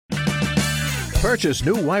Purchase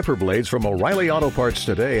new wiper blades from O'Reilly Auto Parts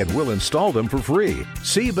today and we'll install them for free.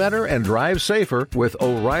 See better and drive safer with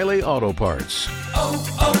O'Reilly Auto Parts.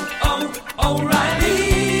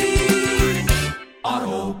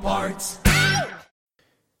 Auto Parts.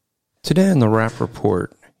 Today on the Rap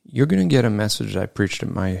Report, you're going to get a message I preached at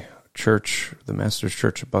my church, the Master's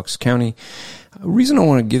Church of Bucks County. The reason I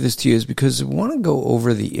want to give this to you is because I want to go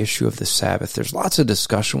over the issue of the Sabbath. There's lots of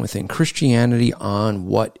discussion within Christianity on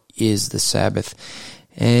what is the Sabbath.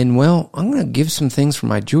 And, well, I'm going to give some things from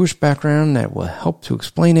my Jewish background that will help to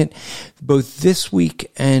explain it both this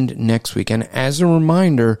week and next week. And as a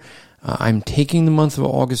reminder, I'm taking the month of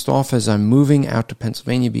August off as I'm moving out to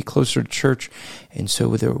Pennsylvania, be closer to church, and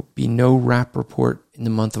so there will be no Rap Report in the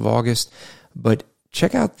month of August. But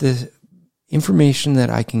check out the information that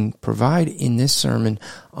I can provide in this sermon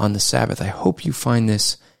on the Sabbath. I hope you find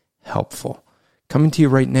this helpful. Coming to you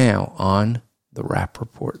right now on the Rap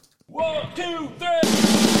Report. 1, 2, 3.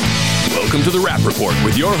 Welcome to the Rap Report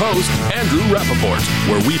with your host, Andrew Rappaport,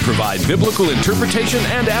 where we provide biblical interpretation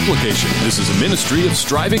and application. This is a ministry of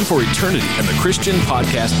Striving for Eternity and the Christian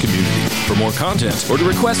podcast community. For more content or to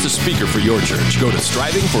request a speaker for your church, go to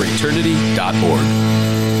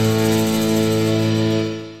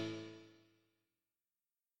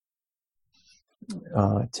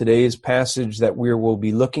strivingforeternity.org. Today's passage that we will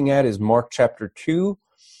be looking at is Mark chapter 2,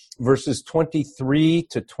 verses 23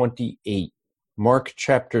 to 28. Mark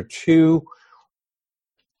chapter 2,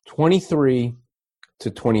 23 to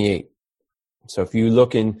 28. So if you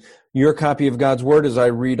look in your copy of God's Word as I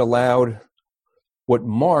read aloud what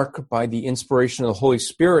Mark, by the inspiration of the Holy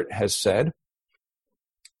Spirit, has said.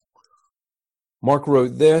 Mark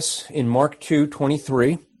wrote this in Mark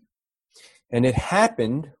 2:23, and it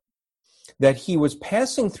happened that he was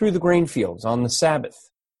passing through the grain fields on the Sabbath,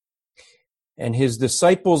 and his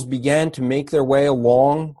disciples began to make their way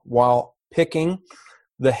along while picking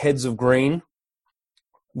the heads of grain.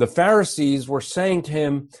 The Pharisees were saying to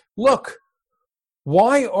him, "Look,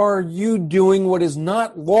 why are you doing what is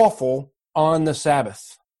not lawful on the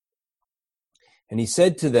Sabbath?" And he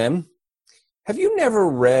said to them, "Have you never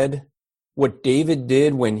read what David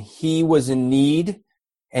did when he was in need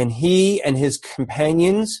and he and his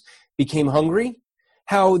companions became hungry?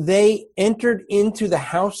 How they entered into the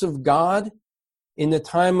house of God in the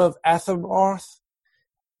time of Atharoth,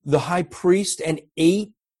 the high priest, and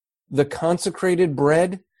ate the consecrated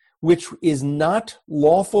bread, which is not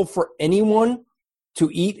lawful for anyone to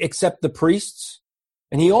eat except the priests.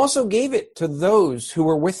 And he also gave it to those who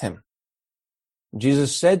were with him."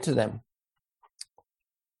 Jesus said to them,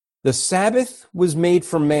 "The Sabbath was made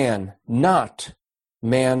for man, not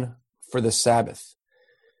man for the Sabbath.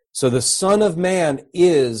 So the Son of Man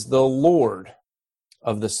is the Lord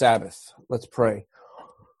of the Sabbath." Let's pray.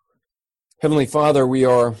 Heavenly Father, we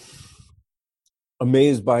are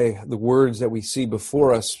amazed by the words that we see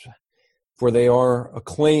before us, for they are a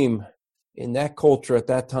claim in that culture at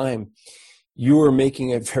that time. You are making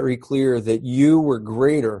it very clear that you were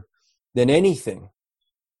greater than anything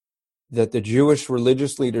that the Jewish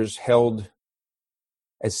religious leaders held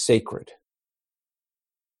as sacred.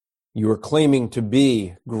 You are claiming to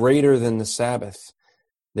be greater than the Sabbath,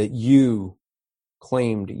 that you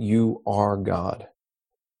claimed you are God.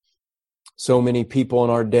 So many people in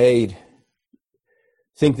our day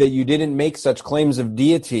think that you didn't make such claims of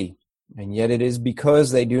deity, and yet it is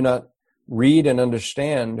because they do not read and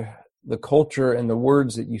understand the culture and the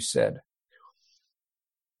words that you said.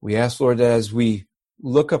 We ask, Lord, that as we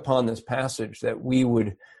look upon this passage, that we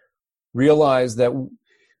would realize that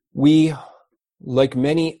we, like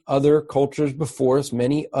many other cultures before us,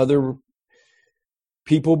 many other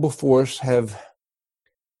people before us, have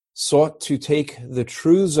sought to take the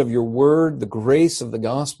truths of your word, the grace of the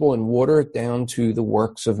gospel, and water it down to the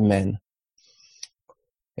works of men.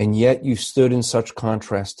 And yet you stood in such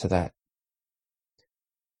contrast to that.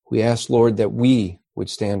 We ask, Lord, that we would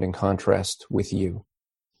stand in contrast with you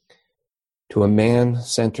to a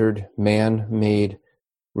man-centered, man-made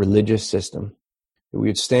religious system. That we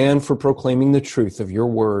would stand for proclaiming the truth of your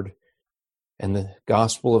word and the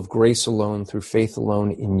gospel of grace alone, through faith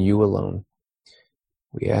alone, in you alone.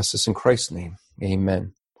 We ask this in Christ's name.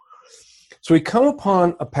 Amen. So we come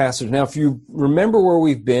upon a passage. Now, if you remember where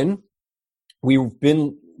we've been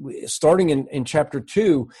starting in chapter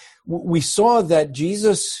 2, we saw that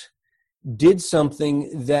Jesus did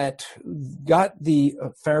something that got the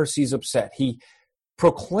Pharisees upset. He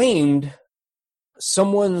proclaimed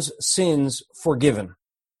someone's sins forgiven.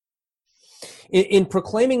 In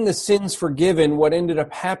proclaiming the sins forgiven, what ended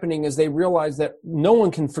up happening is they realized that no one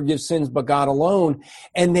can forgive sins but God alone,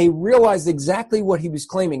 and they realized exactly what he was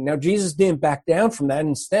claiming. Now, Jesus didn't back down from that.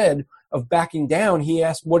 Instead, of backing down, he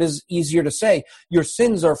asked, what is easier to say? Your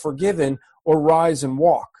sins are forgiven, or rise and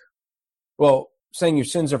walk. Well, saying your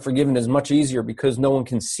sins are forgiven is much easier because no one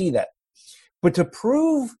can see that. But to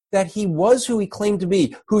prove that he was who he claimed to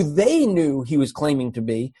be, who they knew he was claiming to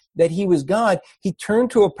be, that he was God, he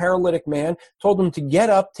turned to a paralytic man, told him to get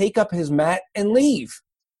up, take up his mat, and leave,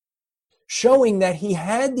 showing that he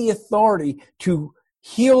had the authority to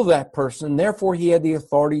heal that person. Therefore, he had the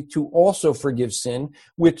authority to also forgive sin,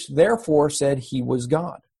 which therefore said he was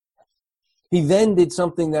God. He then did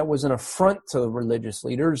something that was an affront to the religious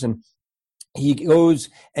leaders, and he goes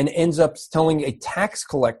and ends up telling a tax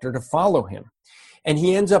collector to follow him. And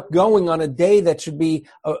he ends up going on a day that should be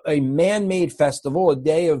a man-made festival, a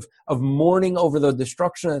day of mourning over the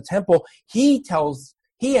destruction of the temple. He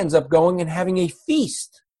ends up going and having a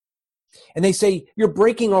feast. And they say, you're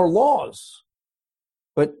breaking our laws.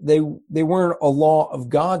 But they weren't a law of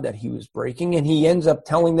God that he was breaking. And he ends up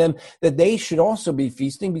telling them that they should also be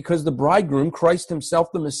feasting because the bridegroom, Christ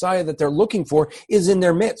himself, the Messiah that they're looking for, is in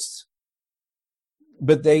their midst.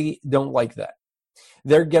 But they don't like that.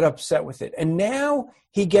 They get upset with it. And now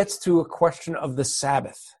he gets to a question of the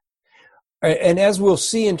Sabbath. And as we'll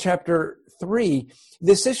see in chapter 3,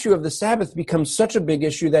 this issue of the Sabbath becomes such a big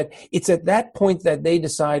issue that it's at that point that they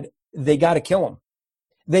decide they got to kill him.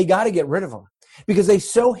 They got to get rid of him because they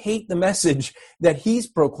so hate the message that he's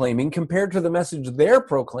proclaiming compared to the message they're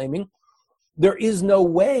proclaiming. There is no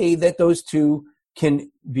way that those two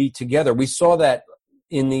can be together. We saw that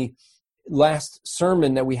in the last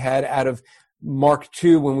sermon that we had out of Mark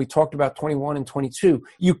 2 when we talked about 21 and 22.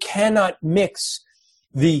 You cannot mix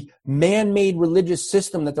the man-made religious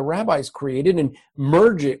system that the rabbis created and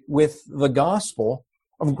merge it with the gospel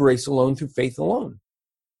of grace alone through faith alone.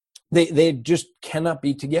 They just cannot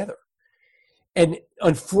be together. And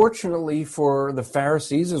unfortunately for the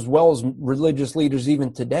Pharisees, as well as religious leaders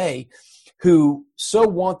even today, who so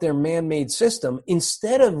want their man-made system,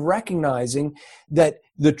 instead of recognizing that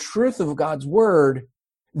the truth of God's word,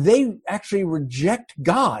 they actually reject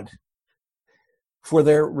God for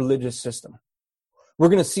their religious system. We're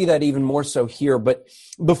going to see that even more so here. But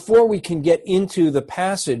before we can get into the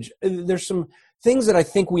passage, there's some things that I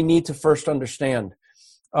think we need to first understand.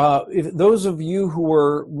 If those of you who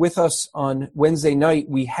were with us on Wednesday night,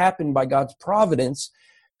 we happened by God's providence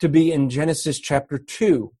to be in Genesis chapter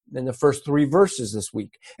 2, in the first 3 verses this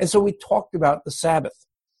week. And so we talked about the Sabbath.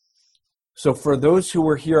 So for those who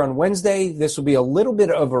were here on Wednesday, this will be a little bit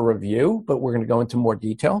of a review, but we're going to go into more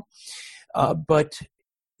detail. I want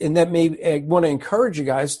to encourage you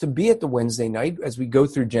guys to be at the Wednesday night as we go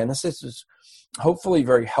through Genesis. It's hopefully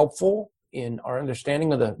very helpful in our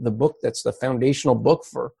understanding of the book that's the foundational book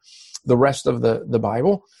for the rest of the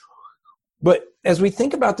Bible. But as we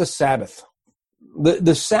think about the Sabbath,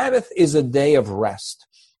 the Sabbath is a day of rest.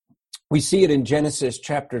 We see it in Genesis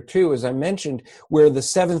chapter 2, as I mentioned, where the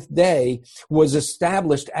seventh day was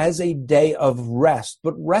established as a day of rest.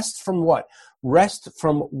 But rest from what? Rest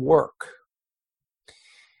from work.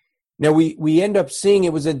 Now, we end up seeing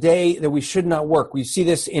it was a day that we should not work. We see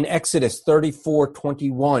this in Exodus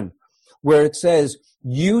 34:21, where it says,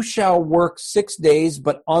 you shall work 6 days,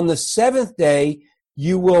 but on the seventh day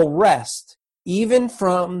you will rest, even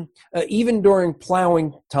during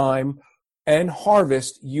plowing time and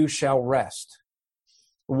harvest you shall rest.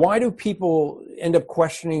 Why do people end up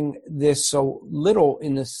questioning this so little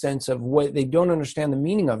in the sense of what they don't understand the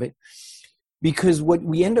meaning of it? Because what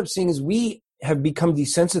we end up seeing is we have become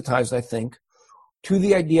desensitized, I think, to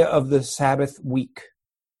the idea of the Sabbath week.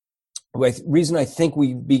 The reason I think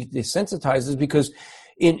we be desensitized is because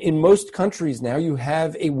in most countries now you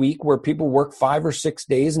have a week where people work 5 or 6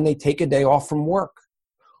 days and they take a day off from work.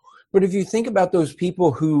 But if you think about those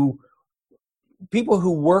people who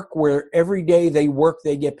work where every day they work,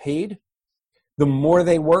 they get paid, the more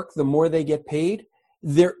they work, the more they get paid,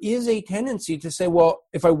 there is a tendency to say, well,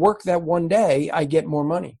 if I work that one day, I get more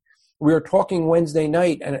money. We were talking Wednesday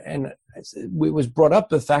night, and it was brought up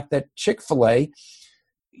the fact that Chick-fil-A,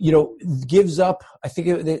 gives up, I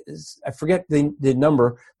forget the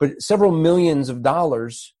number, but several millions of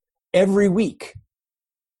dollars every week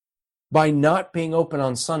by not being open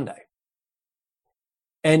on Sunday.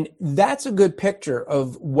 And that's a good picture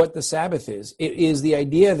of what the Sabbath is. It is the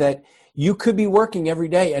idea that you could be working every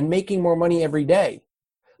day and making more money every day,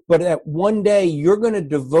 but at one day you're going to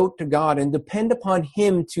devote to God and depend upon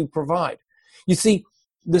Him to provide. You see,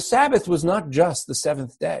 the Sabbath was not just the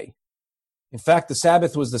seventh day. In fact, the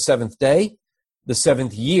Sabbath was the seventh day, the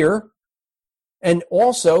seventh year, and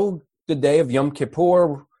also the day of Yom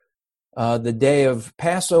Kippur, the day of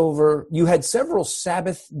Passover. You had several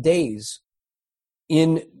Sabbath days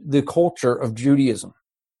in the culture of Judaism.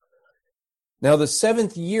 Now, the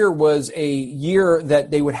seventh year was a year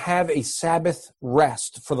that they would have a Sabbath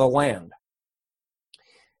rest for the land.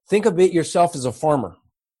 Think of it yourself as a farmer.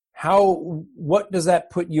 What does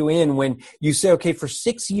that put you in when you say, okay, for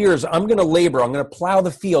 6 years, I'm going to labor, I'm going to plow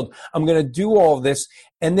the field, I'm going to do all of this,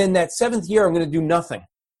 and then that seventh year, I'm going to do nothing.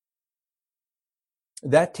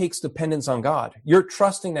 That takes dependence on God. You're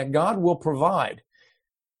trusting that God will provide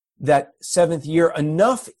that seventh year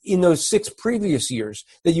enough in those 6 previous years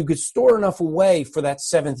that you could store enough away for that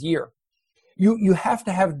seventh year. You have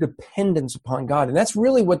to have dependence upon God. And that's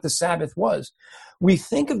really what the Sabbath was. We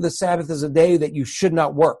think of the Sabbath as a day that you should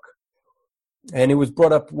not work. And it was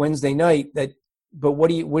brought up Wednesday night but what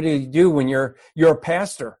do you do when you're a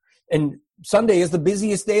pastor? And Sunday is the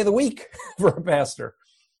busiest day of the week for a pastor.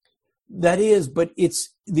 That is, but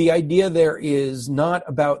it's the idea there is not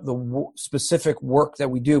about the specific work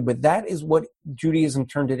that we do, but that is what Judaism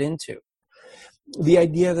turned it into. The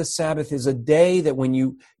idea of the Sabbath is a day that when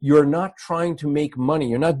you're not trying to make money,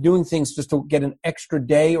 you're not doing things just to get an extra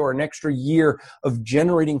day or an extra year of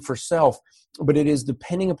generating for self, but it is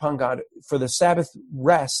depending upon God for the Sabbath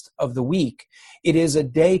rest of the week. It is a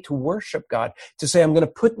day to worship God, to say, I'm going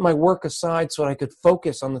to put my work aside so that I could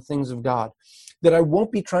focus on the things of God, that I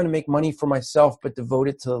won't be trying to make money for myself, but devote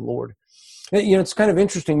it to the Lord. It's kind of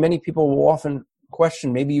interesting. Many people will often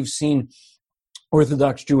question, maybe you've seen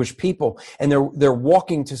Orthodox Jewish people, and they're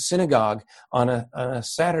walking to synagogue on a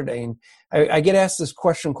Saturday. And I get asked this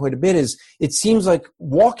question quite a bit, is it seems like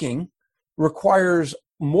walking requires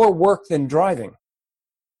more work than driving.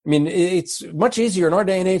 I mean, it's much easier in our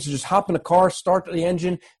day and age to just hop in a car, start the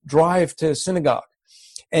engine, drive to synagogue.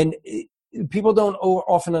 And people don't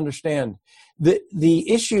often understand.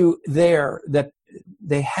 The issue there that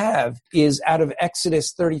they have is out of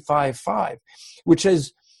Exodus 35:5, which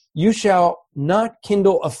says, you shall not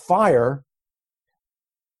kindle a fire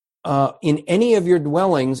in any of your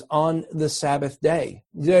dwellings on the Sabbath day.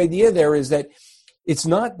 The idea there is that it's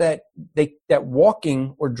not that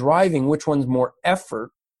walking or driving, which one's more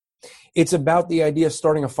effort. It's about the idea of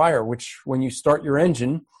starting a fire, which when you start your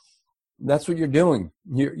engine, that's what you're doing.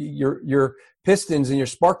 Your pistons and your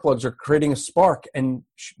spark plugs are creating a spark, and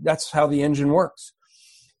that's how the engine works.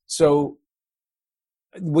 So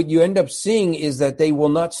what you end up seeing is that they will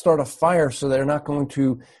not start a fire, so they're not going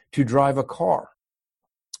to drive a car.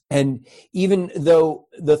 And even though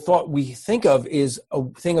the thought we think of is a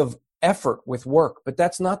thing of effort with work, but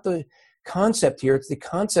that's not the concept here. It's the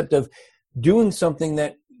concept of doing something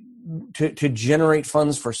that to generate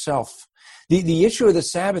funds for self. The issue of the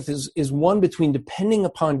Sabbath is one between depending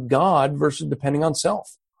upon God versus depending on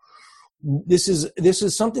self. This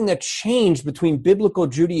is something that changed between biblical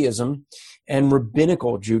Judaism and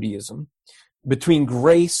rabbinical Judaism, between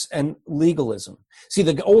grace and legalism. See,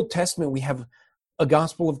 the Old Testament, we have a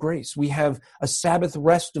gospel of grace. We have a Sabbath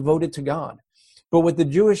rest devoted to God. But what the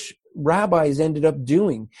Jewish rabbis ended up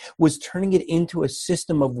doing was turning it into a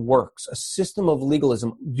system of works, a system of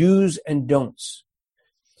legalism, do's and don'ts.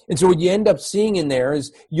 And so what you end up seeing in there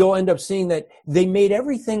is you'll end up seeing that they made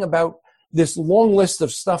everything about this long list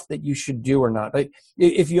of stuff that you should do or not. Like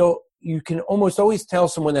if you can almost always tell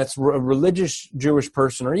someone that's a religious Jewish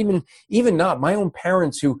person, or even not. My own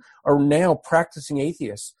parents who are now practicing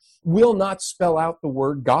atheists will not spell out the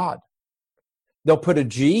word God. They'll put a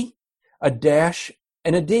G, a dash,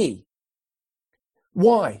 and a D.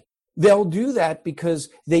 Why? They'll do that because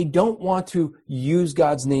they don't want to use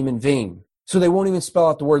God's name in vain. So they won't even spell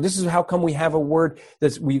out the word. This is how come we have a word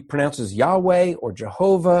that we pronounce as Yahweh or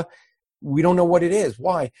Jehovah. We don't know what it is.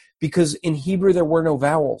 Why? Because in Hebrew there were no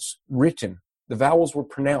vowels written. The vowels were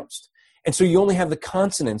pronounced. And so you only have the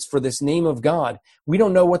consonants for this name of God. We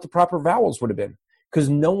don't know what the proper vowels would have been because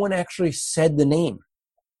no one actually said the name.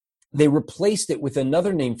 They replaced it with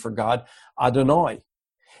another name for God, Adonai.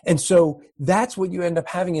 And so that's what you end up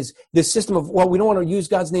having is this system of, well, we don't want to use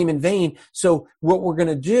God's name in vain, so what we're going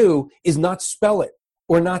to do is not spell it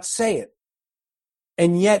or not say it.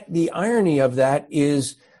 And yet the irony of that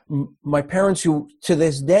is my parents who to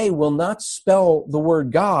this day will not spell the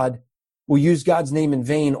word God will use God's name in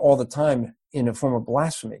vain all the time in a form of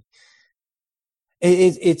blasphemy.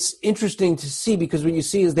 It's interesting to see because what you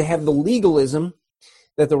see is they have the legalism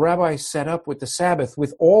that the rabbis set up with the Sabbath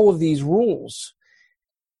with all of these rules.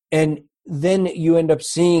 And then you end up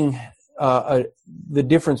seeing the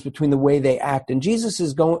difference between the way they act. And Jesus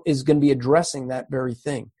is going to be addressing that very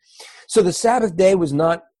thing. So the Sabbath day was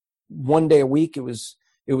not one day a week. It was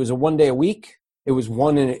a 1 day a week. It was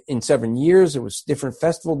one in 7 years. It was different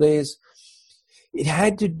festival days. It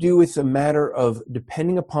had to do with a matter of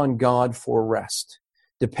depending upon God for rest.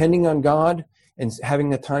 Depending on God and having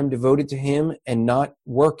the time devoted to Him and not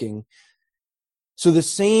working So the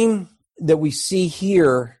same that we see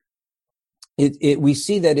here, we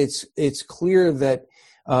see that it's clear that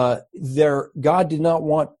God did not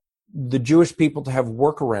want the Jewish people to have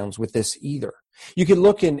workarounds with this either. You could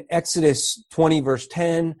look in Exodus 20 verse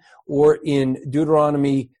 10 or in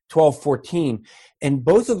Deuteronomy 12:14, and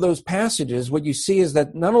both of those passages, what you see is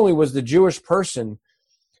that not only was the Jewish person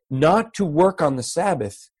not to work on the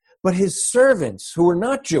Sabbath, but his servants who were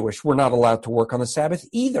not Jewish were not allowed to work on the Sabbath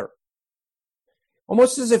either.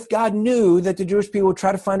 Almost as if God knew that the Jewish people would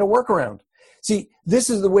try to find a workaround. See, this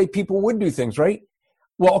is the way people would do things, right?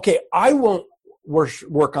 Well, okay, I won't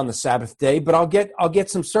work on the Sabbath day, but I'll get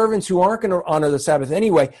some servants who aren't going to honor the Sabbath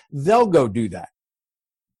anyway. They'll go do that.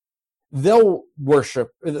 They'll worship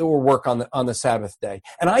or work on the Sabbath day.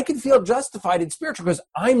 And I can feel justified in spiritual because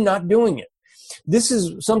I'm not doing it. This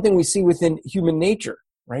is something we see within human nature,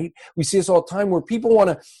 right? We see this all the time where people want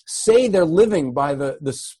to say they're living by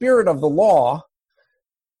the spirit of the law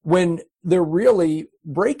when they're really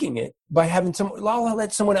breaking it by having I'll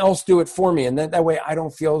let someone else do it for me, and that way I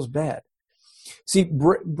don't feel as bad. See,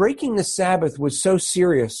 breaking the Sabbath was so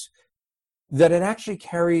serious that it actually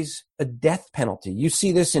carries a death penalty. You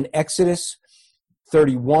see this in Exodus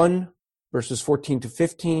 31, verses 14 to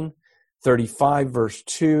 15, 35, verse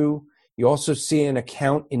 2. You also see an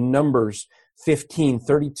account in Numbers 15,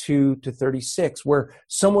 32 to 36, where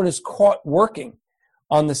someone is caught working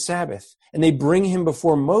on the Sabbath, and they bring him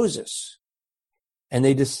before Moses, and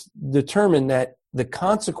they determine that the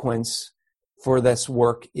consequence for this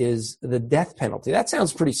work is the death penalty. That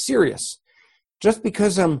sounds pretty serious. Just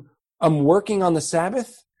because I'm working on the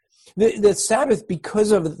Sabbath, the Sabbath,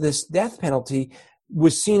 because of this death penalty,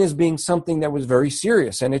 was seen as being something that was very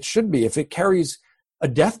serious, and it should be if it carries a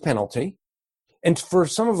death penalty. And for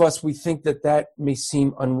some of us, we think that may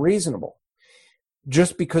seem unreasonable.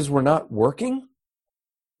 Just because we're not working?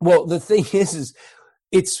 Well, the thing is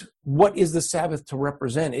it's what is the Sabbath to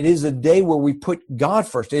represent? It is a day where we put God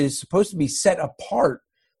first. It is supposed to be set apart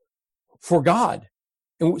for God.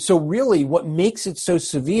 And so really what makes it so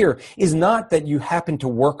severe is not that you happen to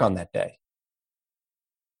work on that day.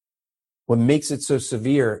 What makes it so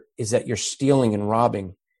severe is that you're stealing and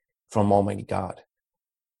robbing from Almighty God.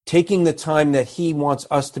 Taking the time that He wants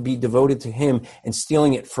us to be devoted to Him and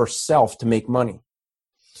stealing it for self to make money.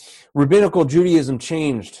 Rabbinical Judaism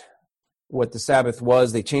changed what the Sabbath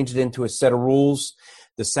was. They changed it into a set of rules.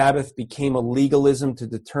 The Sabbath became a legalism to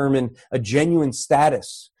determine a genuine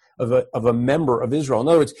status of a member of Israel. In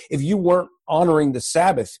other words, if you weren't honoring the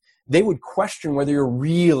Sabbath, they would question whether you're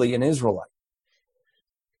really an Israelite.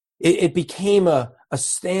 It became a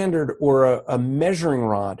standard or a measuring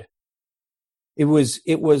rod. It was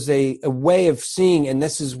a way of seeing, and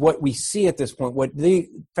this is what we see at this point. What the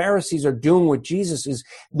Pharisees are doing with Jesus is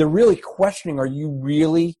they're really questioning,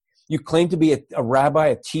 you claim to be a rabbi,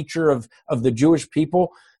 a teacher of the Jewish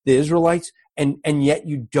people, the Israelites, and yet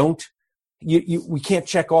you don't, we can't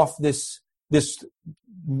check off this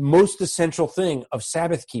most essential thing of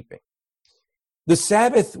Sabbath keeping. The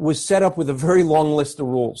Sabbath was set up with a very long list of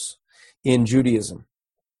rules in Judaism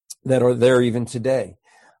that are there even today.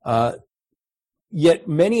 Yet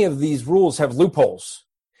many of these rules have loopholes.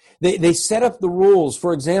 They set up the rules.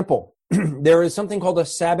 For example, there is something called a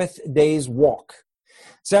Sabbath day's walk.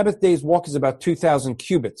 Sabbath day's walk is about 2,000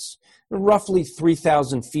 cubits, roughly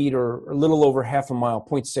 3,000 feet or a little over half a mile,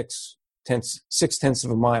 0.6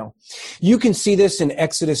 of a mile. You can see this in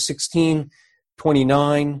Exodus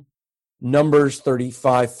 16:29, Numbers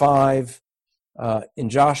 35:5, in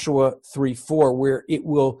Joshua 3:4, where it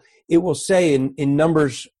will say in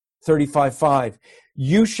Numbers 35:5,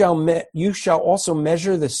 you shall also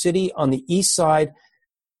measure the city on the east side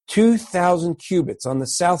 2,000 cubits, on the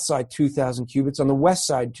south side 2,000 cubits, on the west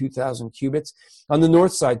side 2,000 cubits, on the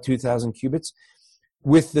north side 2,000 cubits,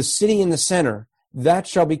 with the city in the center. That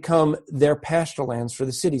shall become their pasture lands for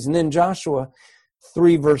the cities. And then Joshua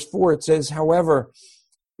 3 verse 4, it says, however,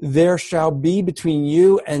 there shall be between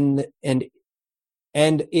you and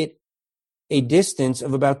it a distance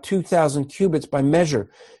of about 2,000 cubits by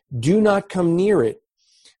measure. Do not come near it,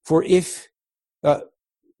 for if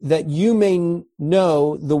that you may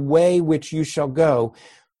know the way which you shall go,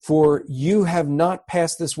 for you have not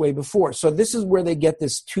passed this way before. So this is where they get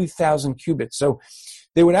this 2,000 cubits. So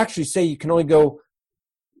they would actually say you can only go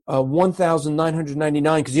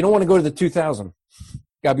 1,999 because you don't want to go to the 2,000.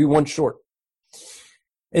 Got to be one short.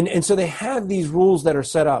 And so they have these rules that are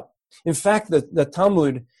set up. In fact, the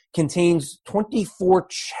Talmud contains 24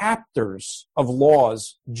 chapters of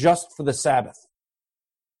laws just for the Sabbath.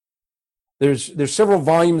 There's several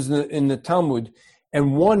volumes in the Talmud,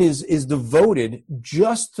 and one is devoted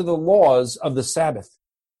just to the laws of the Sabbath.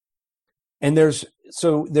 And there's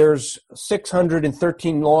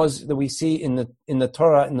 613 laws that we see in the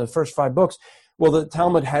Torah in the first 5 books. Well, the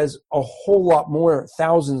Talmud has a whole lot more,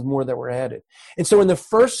 thousands more that were added. And so in the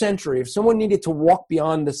first century, if someone needed to walk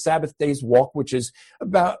beyond the Sabbath day's walk, which is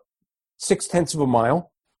about 0.6 of a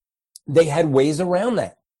mile, they had ways around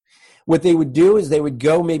that. What they would do is they would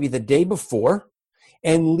go maybe the day before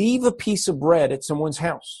and leave a piece of bread at someone's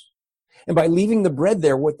house. And by leaving the bread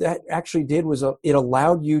there, what that actually did was it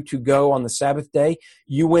allowed you to go on the Sabbath day.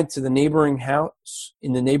 You went to the neighboring house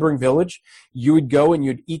in the neighboring village. You would go and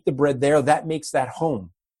you'd eat the bread there. That makes that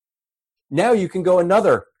home. Now you can go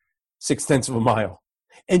another 0.6 of a mile.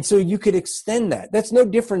 And so you could extend that. That's no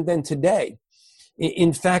different than today.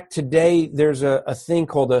 In fact, today there's a thing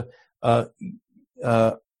called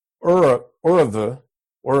Uravu.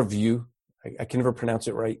 I can never pronounce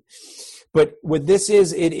it right. But what this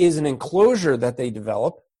is, it is an enclosure that they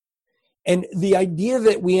develop. And the idea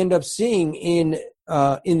that we end up seeing in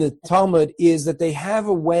the Talmud is that they have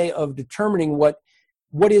a way of determining what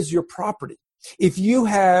is your property. If you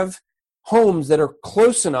have homes that are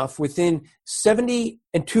close enough within 70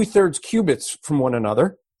 2/3 cubits from one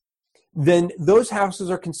another, then those houses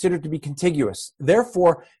are considered to be contiguous.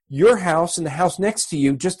 Therefore, your house and the house next to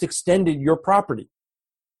you just extended your property.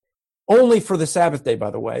 Only for the Sabbath day,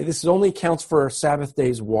 by the way. This only counts for a Sabbath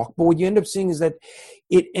day's walk. But what you end up seeing is that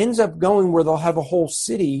it ends up going where they'll have a whole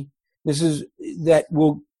city. That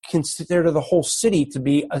will consider the whole city to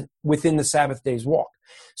be within the Sabbath day's walk.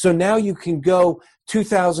 So now you can go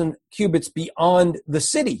 2,000 cubits beyond the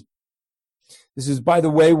city. This is, by the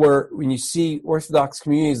way, where when you see Orthodox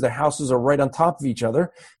communities, their houses are right on top of each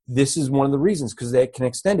other. This is one of the reasons, because they can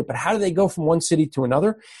extend it. But how do they go from one city to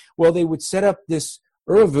another? Well, they would set up this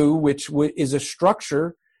Uravu, which is a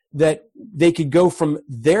structure that they could go from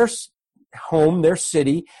their home, their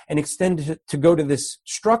city, and extend it to go to this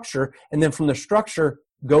structure, and then from the structure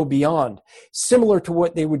go beyond. Similar to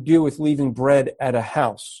what they would do with leaving bread at a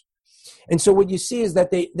house. And so what you see is that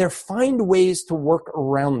they find ways to work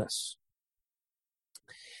around this.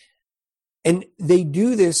 And they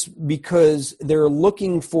do this because they're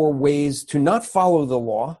looking for ways to not follow the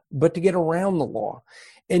law, but to get around the law.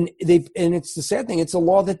 And it's the sad thing, it's a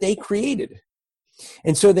law that they created.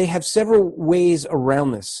 And so they have several ways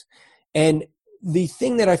around this. And the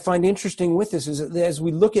thing that I find interesting with this is that as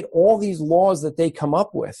we look at all these laws that they come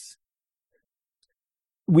up with,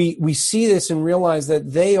 we see this and realize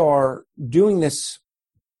that they are doing this,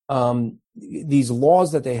 these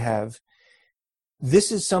laws that they have.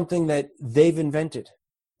 This is something that they've invented.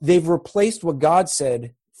 They've replaced what God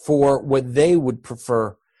said for what they would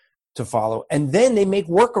prefer to follow. And then they make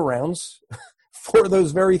workarounds for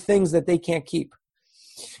those very things that they can't keep.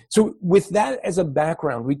 So with that as a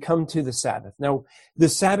background, we come to the Sabbath. Now, the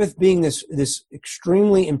Sabbath being this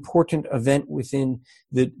extremely important event within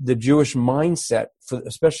the Jewish mindset,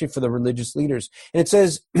 especially for the religious leaders. And it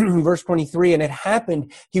says, verse 23, and it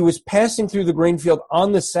happened, he was passing through the grain field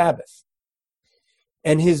on the Sabbath,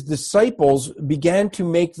 and his disciples began to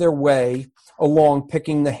make their way along,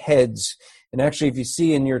 picking the heads. And actually, if you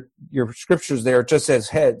see in your scriptures there, it just says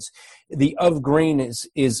heads. The of grain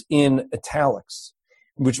is in italics,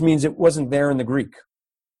 which means it wasn't there in the Greek.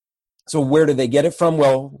 So where did they get it from?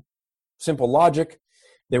 Well, simple logic.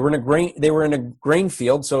 They were in a grain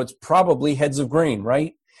field, so it's probably heads of grain,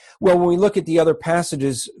 right? Well, when we look at the other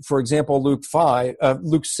passages, for example, Luke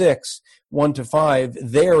 6, 1-5,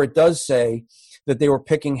 there it does say that they were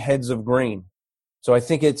picking heads of grain. So I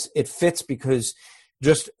think it fits, because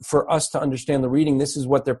just for us to understand the reading, this is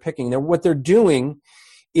what they're picking. What they're doing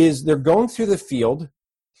is they're going through the field,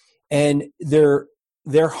 and they're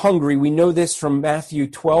hungry. We know this from Matthew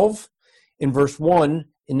 12 in verse 1.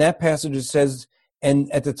 In that passage it says,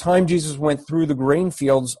 and at the time Jesus went through the grain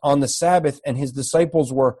fields on the Sabbath, and his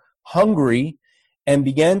disciples were hungry and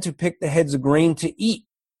began to pick the heads of grain to eat.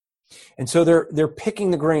 And so they're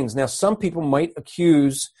picking the grains. Now, some people might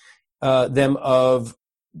accuse them of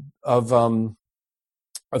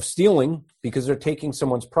stealing, because they're taking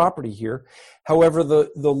someone's property here. However, the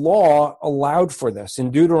law allowed for this.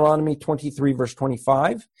 In Deuteronomy 23, verse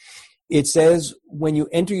 25, it says, when you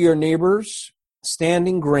enter your neighbor's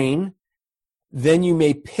standing grain, then you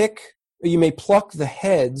may pluck the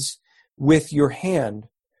heads with your hand,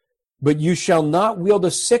 but you shall not wield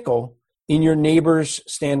a sickle in your neighbor's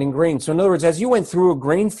standing grain. So in other words, as you went through a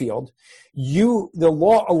grain field, the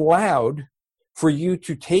law allowed for you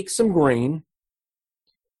to take some grain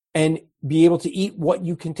and be able to eat what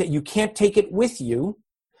you can take. You can't take it with you.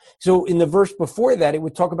 So in the verse before that, it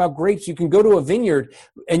would talk about grapes. You can go to a vineyard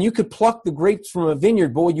and you could pluck the grapes from a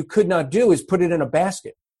vineyard, but what you could not do is put it in a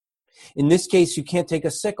basket. In this case, you can't take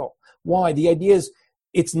a sickle. Why? The idea is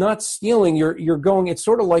it's not stealing. You're going, it's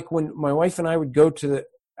sort of like when my wife and I would go to the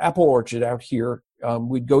apple orchard out here.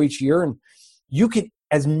 We'd go each year, and you could,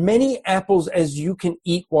 as many apples as you can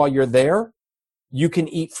eat while you're there, you can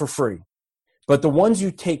eat for free. But the ones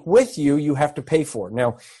you take with you, you have to pay for.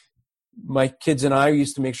 Now, my kids and I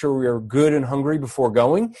used to make sure we were good and hungry before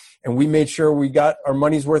going, and we made sure we got our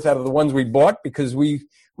money's worth out of the ones we bought, because we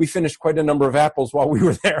finished quite a number of apples while we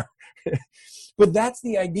were there. But that's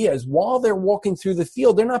the idea, is while they're walking through the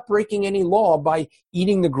field, they're not breaking any law by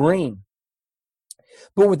eating the grain.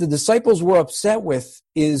 But what the disciples were upset with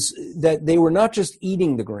is that they were not just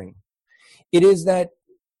eating the grain. It is that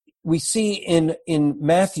we see in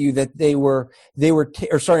Matthew that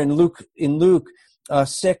in Luke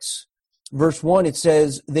 6, verse 1, it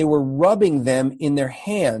says they were rubbing them in their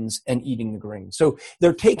hands and eating the grain. So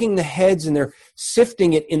they're taking the heads and they're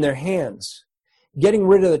sifting it in their hands, getting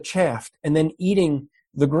rid of the chaff, and then eating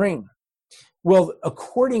the grain. Well,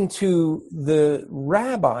 according to the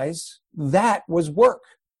rabbis, that was work,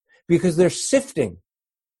 because they're sifting.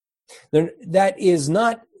 That is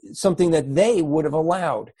not something that they would have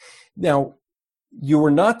allowed. Now, you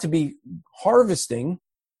were not to be harvesting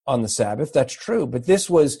on the Sabbath, that's true, but this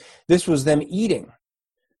was them eating.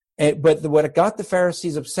 But what got the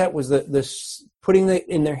Pharisees upset was the putting it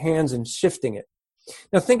in their hands and shifting it.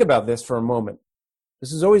 Now, think about this for a moment.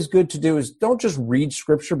 This is always good to do, is don't just read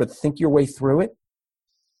Scripture, but think your way through it.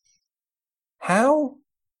 How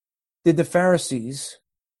did the Pharisees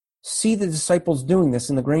see the disciples doing this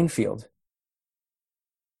in the grain field?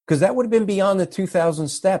 Because that would have been beyond the 2,000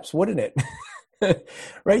 steps, wouldn't it?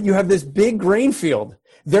 Right? You have this big grain field.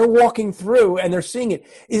 They're walking through and they're seeing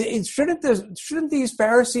it. Shouldn't these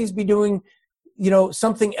Pharisees be doing,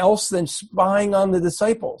 something else than spying on the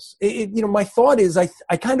disciples? My thought is,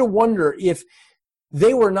 I kind of wonder if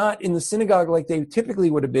they were not in the synagogue like they typically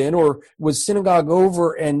would have been, or was synagogue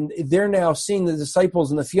over and they're now seeing the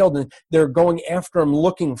disciples in the field and they're going after them,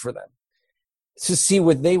 looking for them to see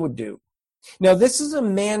what they would do. Now, this is a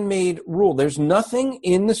man-made rule. There's nothing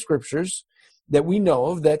in the Scriptures that we know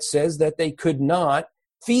of that says that they could not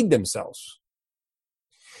feed themselves.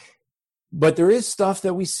 But there is stuff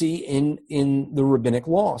that we see in the rabbinic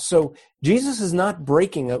law. So Jesus is not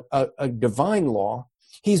breaking a divine law.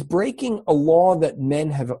 He's breaking a law that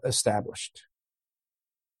men have established.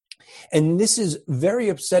 And this is very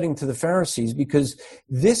upsetting to the Pharisees, because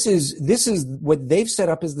this is what they've set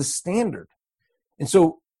up as the standard. And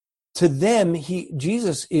so to them,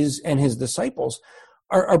 Jesus and his disciples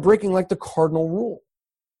are breaking like the cardinal rule.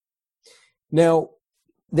 Now,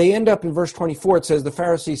 they end up in verse 24. It says, the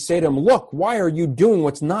Pharisees say to him, "Look, why are you doing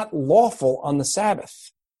what's not lawful on the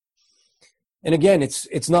Sabbath?" And again,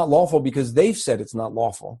 it's not lawful because they've said it's not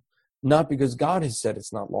lawful, not because God has said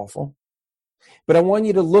it's not lawful. But I want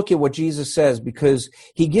you to look at what Jesus says, because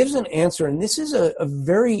he gives an answer, and this is a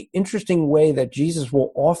very interesting way that Jesus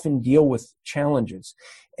will often deal with challenges.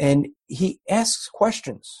 And he asks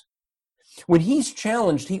questions. When he's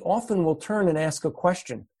challenged, he often will turn and ask a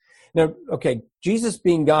question. Now, okay, Jesus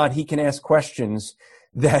being God, he can ask questions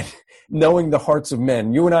that, knowing the hearts of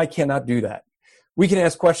men, you and I cannot do that. We can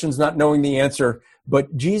ask questions not knowing the answer,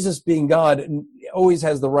 but Jesus being God always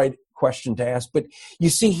has the right question to ask. But you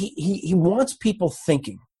see, he wants people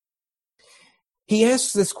thinking. He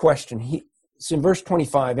asks this question. It's in verse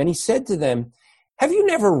 25, and he said to them, "Have you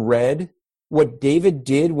never read what David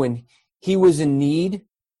did when he was in need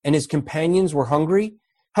and his companions were hungry?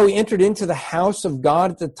 How he entered into the house of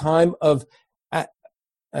God at the time of," I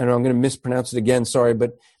don't know, I'm going to mispronounce it again, sorry,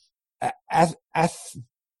 but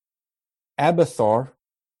Abiathar.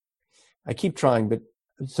 I keep trying, but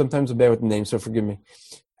sometimes I'm bad with the name, so forgive me.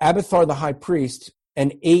 Abiathar the high priest,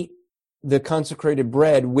 and ate the consecrated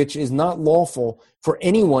bread, which is not lawful for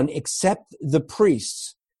anyone except the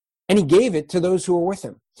priests. And he gave it to those who were with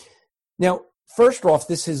him. Now, first off,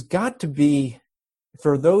 this has got to be,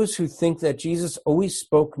 for those who think that Jesus always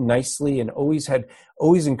spoke nicely and always had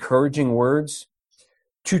encouraging words,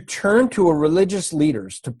 to turn to religious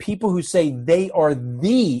leaders, to people who say they are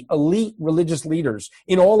the elite religious leaders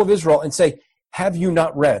in all of Israel, and say, "Have you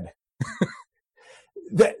not read?"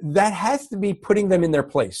 That has to be putting them in their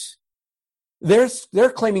place.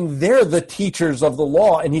 They're claiming they're the teachers of the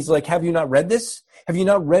law, and he's like, "Have you not read this? Have you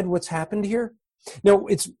not read what's happened here?" Now,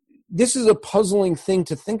 this is a puzzling thing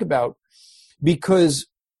to think about, because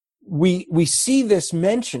we see this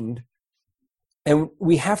mentioned, and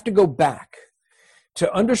we have to go back.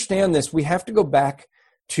 To understand this, we have to go back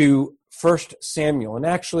to 1 Samuel. And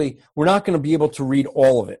actually, we're not going to be able to read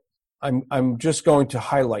all of it. I'm just going to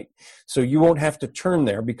highlight. So you won't have to turn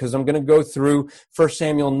there because I'm going to go through 1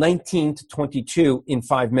 Samuel 19 to 22 in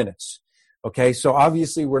 5 minutes. Okay, so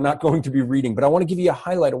obviously we're not going to be reading, but I want to give you a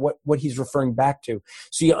highlight of what he's referring back to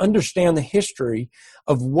so you understand the history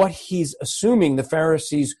of what he's assuming the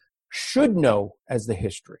Pharisees should know as the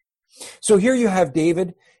history. So here you have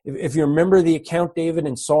David. If you remember the account, David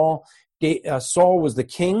and Saul, Saul was the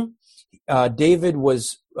king. David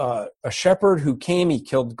was a shepherd who came. He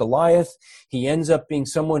killed Goliath. He ends up being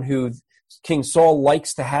someone who King Saul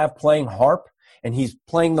likes to have playing harp. And he's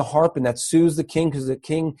playing the harp, and that soothes the king because the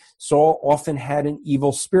king, Saul, often had an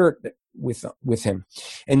evil spirit with him.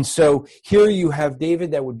 And so here you have David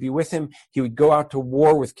that would be with him. He would go out to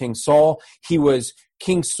war with King Saul. He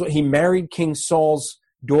married King Saul's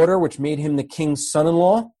daughter, which made him the king's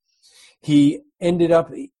son-in-law. He ended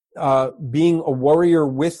up being a warrior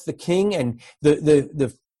with the king, and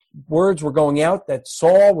the words were going out that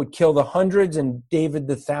Saul would kill the hundreds and David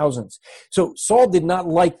the thousands. So Saul did not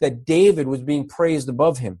like that David was being praised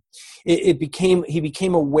above him. He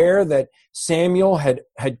became aware that Samuel had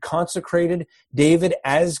consecrated David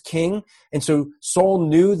as king. And so Saul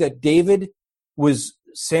knew that David was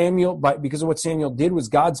because of what Samuel did, was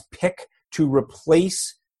God's pick to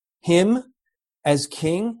replace him as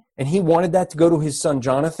king. And he wanted that to go to his son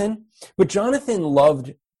Jonathan. But Jonathan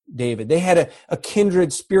loved David. They had a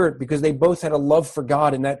kindred spirit because they both had a love for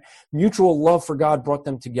God, and that mutual love for God brought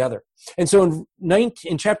them together. And so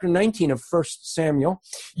in chapter 19 of 1 Samuel,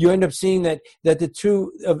 you end up seeing that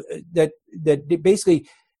basically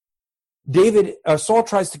David, Saul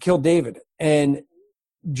tries to kill David, and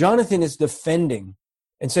Jonathan is defending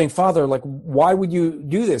and saying, "Father, like, why would you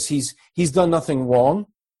do this? He's done nothing wrong."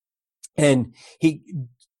 And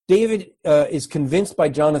David is convinced by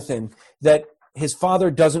Jonathan that his father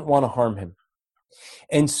doesn't want to harm him.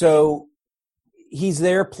 And so he's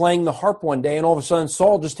there playing the harp one day, and all of a sudden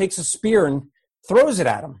Saul just takes a spear and throws it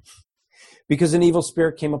at him because an evil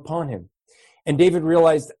spirit came upon him. And David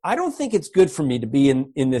realized, I don't think it's good for me to be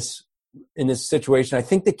in this situation. I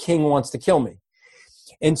think the king wants to kill me.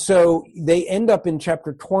 And so they end up in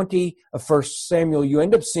chapter 20 of 1 Samuel. You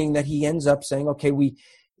end up seeing that he ends up saying, okay,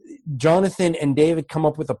 Jonathan and David come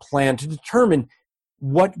up with a plan to determine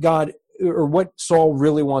what Saul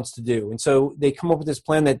really wants to do. And so they come up with this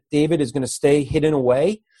plan that David is going to stay hidden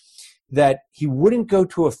away, that he wouldn't go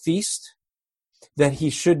to a feast that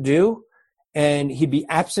he should do, and he'd be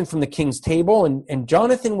absent from the king's table. And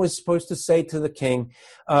Jonathan was supposed to say to the king,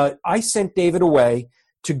 I sent David away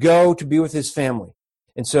to go to be with his family.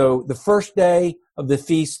 And so the first day of the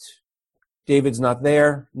feast, David's not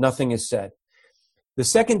there. Nothing is said. The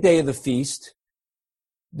second day of the feast,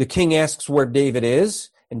 the king asks where David is.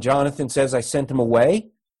 And Jonathan says, I sent him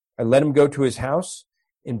away. I let him go to his house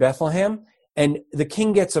in Bethlehem. And the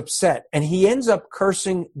king gets upset. And he ends up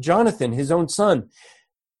cursing Jonathan, his own son,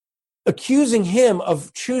 accusing him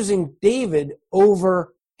of choosing David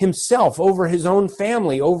over himself, over his own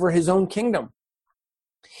family, over his own kingdom.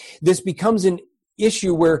 This becomes an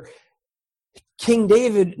issue where King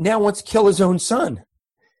David now wants to kill his own son.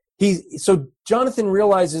 So Jonathan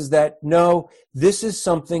realizes that, no, this is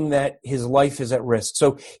something that his life is at risk.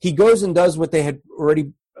 So he goes and does what they had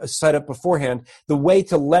already set up beforehand. The way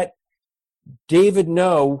to let David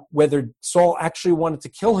know whether Saul actually wanted to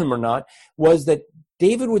kill him or not was that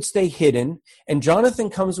David would stay hidden, and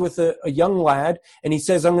Jonathan comes with a young lad, and he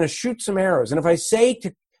says, I'm going to shoot some arrows. And if I say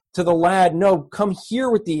to the lad, no, come here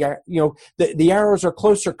with the arrows are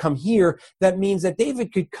closer, come here, that means that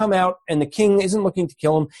David could come out and the king isn't looking to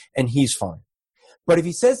kill him and he's fine. But if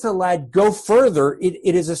he says to the lad, go further, it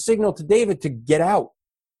is a signal to David to get out,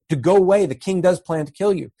 to go away. The king does plan to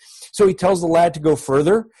kill you. So he tells the lad to go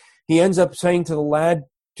further. He ends up saying to the lad,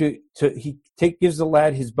 gives the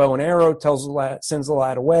lad his bow and arrow, sends the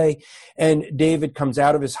lad away, and David comes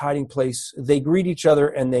out of his hiding place. They greet each other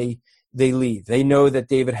and they leave. They know that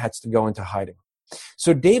David has to go into hiding.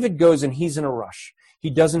 So David goes and he's in a rush. He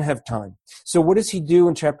doesn't have time. So what does he do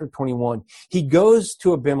in chapter 21? He goes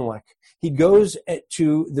to Abimelech. He goes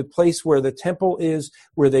to the place where the temple is,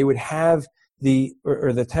 where they would have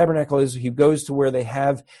or the tabernacle is. He goes to where they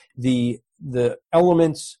have the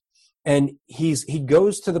elements, and he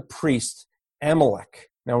goes to the priest, Amalek.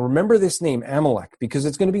 Now remember this name, Amalek, because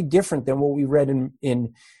it's going to be different than what we read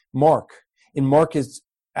in Mark. In Mark is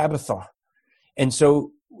Abathar. And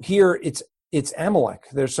so here it's Amalek.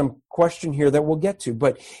 There's some question here that we'll get to.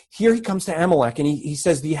 But here he comes to Amalek and he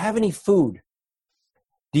says, do you have any food?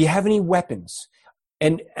 Do you have any weapons?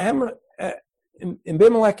 And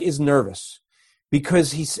Abimelech is nervous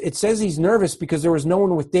because it says he's nervous because there was no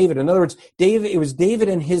one with David. In other words, it was David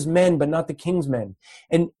and his men, but not the king's men.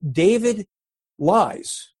 And David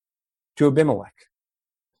lies to Abimelech.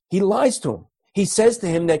 He lies to him. He says to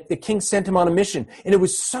him that the king sent him on a mission, and it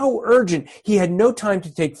was so urgent. He had no time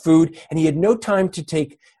to take food, and he had no time to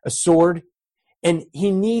take a sword, and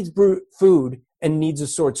he needs food and needs a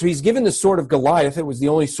sword. So he's given the sword of Goliath. It was the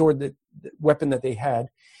only weapon that they had.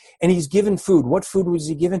 And he's given food. What food was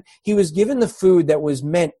he given? He was given the food that was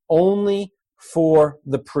meant only for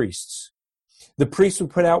the priests. The priests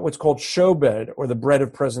would put out what's called showbread, or the bread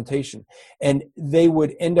of presentation. And they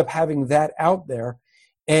would end up having that out there.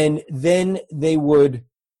 And then they would,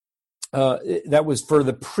 that was for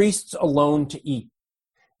the priests alone to eat.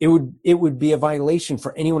 It would be a violation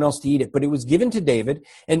for anyone else to eat it. But it was given to David.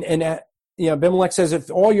 And Abimelech says,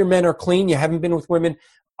 if all your men are clean, you haven't been with women,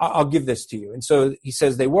 I'll give this to you. And so he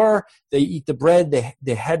says they eat the bread,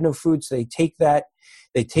 they had no food, so they take that,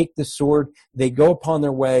 they take the sword, they go upon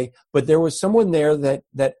their way. But there was someone there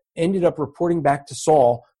that ended up reporting back to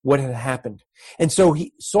Saul what had happened. And so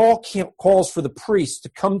Saul calls for the priests to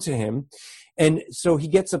come to him. And so he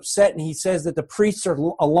gets upset and he says that the priests are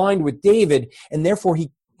aligned with David, and therefore he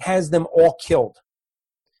has them all killed.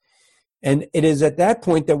 And it is at that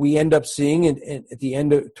point that we end up seeing,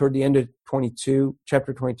 toward the end of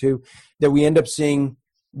chapter 22, that we end up seeing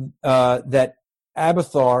that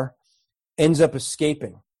Abiathar ends up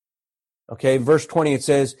escaping. Okay, verse 20 it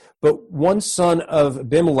says, "But one son of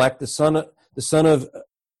Abimelech, the son of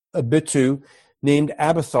Abitu, named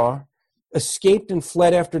Abiathar, escaped and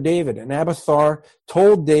fled after David. And Abiathar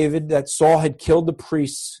told David that Saul had killed the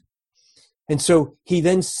priests. And so he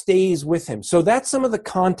then stays with him." So that's some of the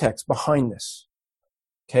context behind this.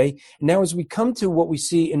 Okay? Now as we come to what we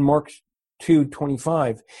see in Mark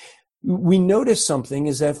 2:25, we notice something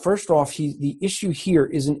is that first off, the issue here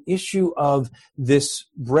is an issue of this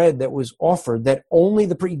bread that was offered that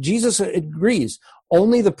only Jesus agrees,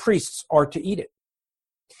 only the priests are to eat it.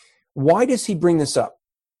 Why does he bring this up?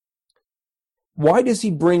 Why does he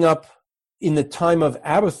bring up in the time of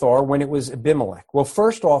Abiathar when it was Abimelech? Well,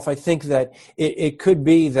 first off, I think that it could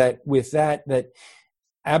be that with that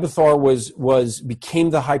Abiathar became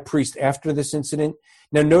the high priest after this incident.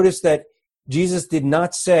 Now notice that Jesus did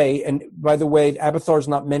not say, and by the way, Abiathar is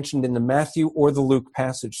not mentioned in the Matthew or the Luke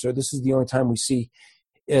passage, so this is the only time we see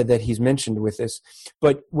that he's mentioned with this.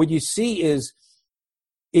 But what you see is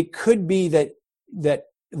it could be that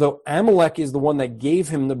though Amalek is the one that gave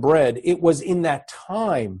him the bread, it was in that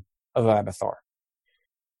time of Abiathar.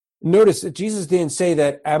 Notice that Jesus didn't say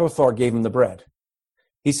that Abiathar gave him the bread.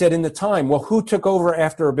 He said in the time. Well, who took over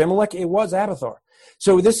after Abimelech? It was Abiathar.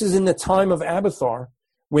 So this is in the time of Abiathar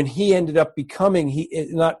when he ended up becoming,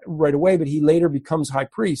 not right away, but he later becomes high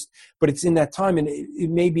priest. But it's in that time, and it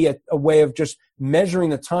may be a way of just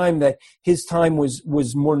measuring the time that his time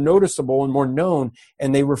was more noticeable and more known,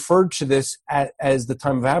 and they referred to this as the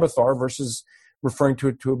time of Abiathar versus referring to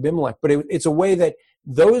it to Abimelech. But it's a way that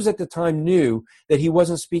those at the time knew that he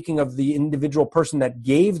wasn't speaking of the individual person that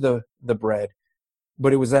gave the bread,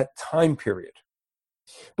 but it was that time period.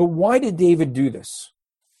 But why did David do this?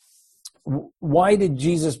 Why did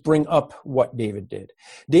Jesus bring up what David did?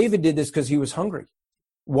 David did this because he was hungry.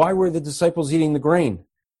 Why were the disciples eating the grain?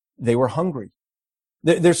 They were hungry.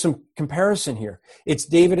 There's some comparison here. It's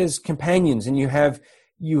David as companions, and you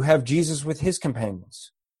have Jesus with his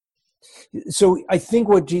companions. So I think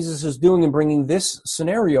what Jesus is doing in bringing this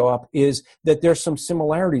scenario up is that there's some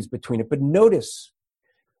similarities between it. But notice,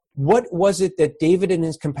 what was it that David and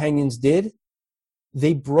his companions did?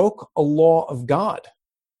 They broke a law of God.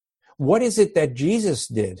 What is it that Jesus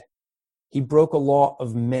did? He broke a law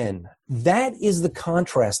of men. That is the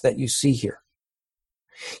contrast that you see here.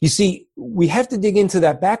 You see, we have to dig into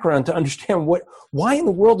that background to understand why in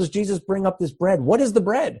the world does Jesus bring up this bread? What is the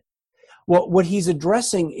bread? Well, what he's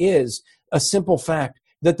addressing is a simple fact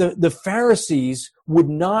that the Pharisees would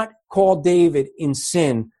not call David in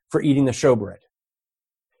sin for eating the showbread.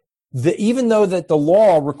 Even though that the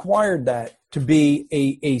law required that to be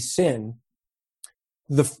a sin,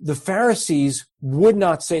 the Pharisees would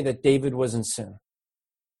not say that David was in sin.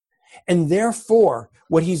 And therefore,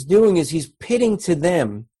 what he's doing is he's pitting to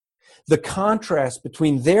them the contrast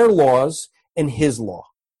between their laws and his law.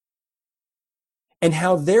 And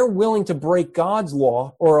how they're willing to break God's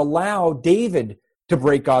law or allow David to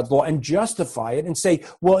break God's law and justify it and say,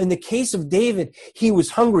 well, in the case of David, he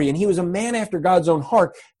was hungry and he was a man after God's own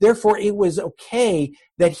heart. Therefore, it was okay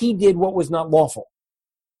that he did what was not lawful.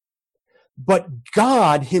 But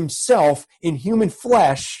God himself in human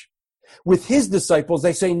flesh with his disciples,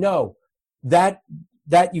 they say, no, that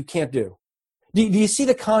you can't do. Do you see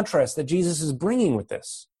the contrast that Jesus is bringing with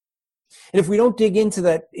this? And if we don't dig into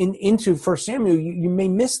that, into 1 Samuel, you may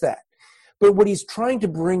miss that. But what he's trying to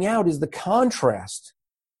bring out is the contrast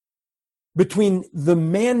between the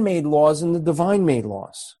man-made laws and the divine-made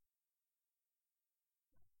laws.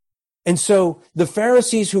 And so the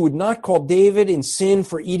Pharisees, who would not call David in sin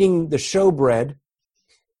for eating the showbread,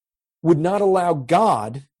 would not allow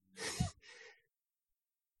God,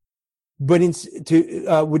 would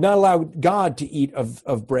not allow God to eat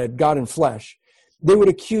of bread, God in flesh. They would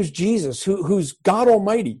accuse Jesus, who's God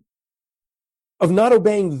Almighty, of not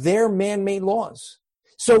obeying their man-made laws.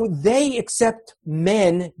 So they accept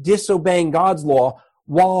men disobeying God's law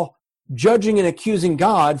while judging and accusing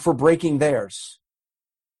God for breaking theirs.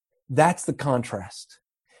 That's the contrast.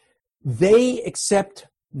 They accept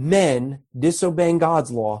men disobeying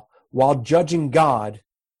God's law while judging God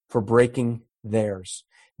for breaking theirs.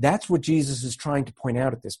 That's what Jesus is trying to point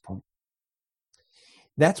out at this point.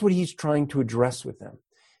 That's what he's trying to address with them.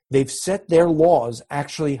 They've set their laws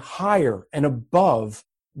actually higher and above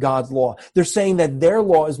God's law. They're saying that their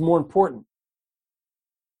law is more important.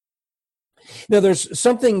 Now, there's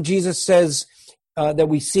something Jesus says that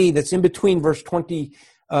we see that's in between verse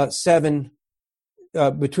 27,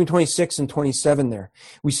 between 26 and 27 there.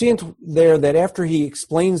 We see there that after he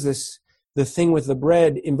explains this, the thing with the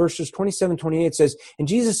bread, in verses 27, 28, it says, "And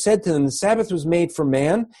Jesus said to them, the Sabbath was made for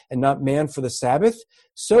man, and not man for the Sabbath.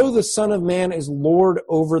 So the Son of Man is Lord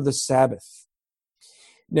over the Sabbath."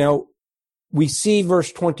 Now, we see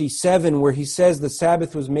verse 27 where he says the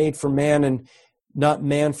Sabbath was made for man and not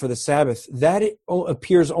man for the Sabbath. That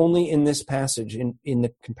appears only in this passage, in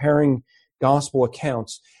the comparing gospel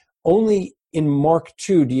accounts. Only in Mark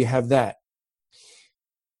 2 do you have that.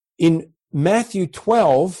 In Matthew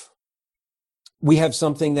 12, we have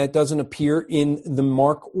something that doesn't appear in the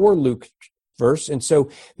Mark or Luke verse. And so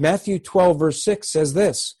Matthew 12, verse 6 says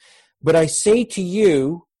this, "But I say to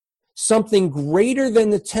you, something greater than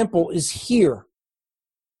the temple is here.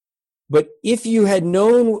 But if you had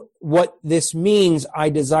known what this means, I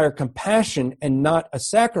desire compassion and not a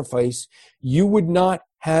sacrifice, you would not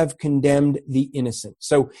have condemned the innocent."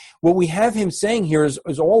 So what we have him saying here is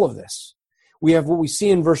all of this. We have what we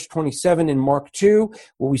see in verse 27 in Mark 2,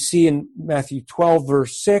 what we see in Matthew 12,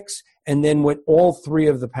 verse 6, and then what all three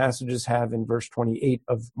of the passages have in verse 28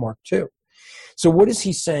 of Mark 2. So what is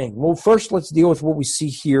he saying? Well, first let's deal with what we see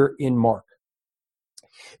here in Mark.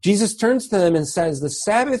 Jesus turns to them and says, the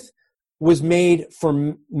Sabbath was made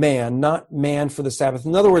for man, not man for the Sabbath.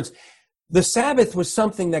 In other words, the Sabbath was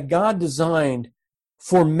something that God designed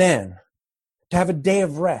for men to have a day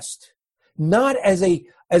of rest, not as a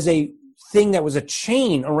thing that was a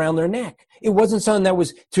chain around their neck. It wasn't something that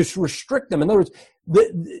was to restrict them. In other words,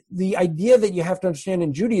 the idea that you have to understand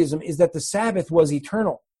in Judaism is that the Sabbath was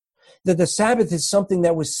eternal, that the Sabbath is something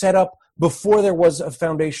that was set up before there was a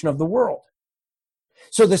foundation of the world.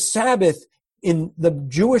 So the Sabbath, in the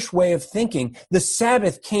Jewish way of thinking, the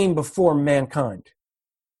Sabbath came before mankind.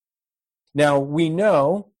 Now, we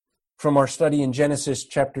know from our study in Genesis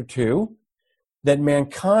chapter 2 that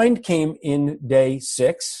mankind came in day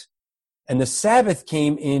 6, and the Sabbath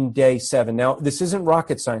came in day 7. Now, this isn't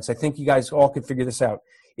rocket science. I think you guys all could figure this out.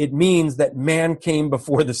 It means that man came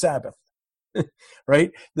before the Sabbath,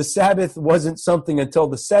 right? The Sabbath wasn't something until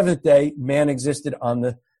the 7th day. Man existed on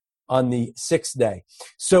the 6th day.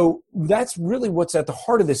 So that's really what's at the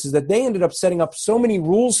heart of this, is that they ended up setting up so many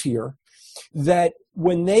rules here that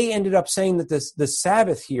when they ended up saying that the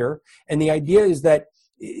Sabbath here, and the idea is that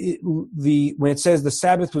when it says the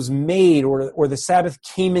Sabbath was made or the Sabbath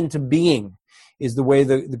came into being, is the way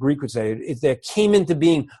the Greek would say it. It that came into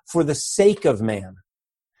being for the sake of man,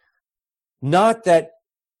 not that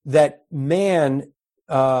man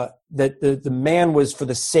that the man was for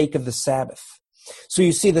the sake of the Sabbath. So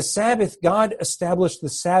you see, the Sabbath, God established the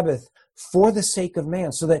Sabbath for the sake of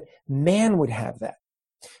man, so that man would have that.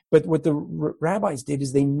 But what the rabbis did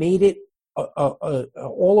is they made it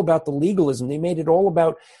all about the legalism. They made it all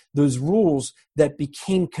about those rules that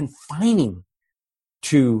became confining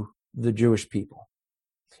to the Jewish people.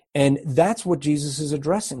 And that's what Jesus is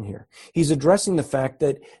addressing here. He's addressing the fact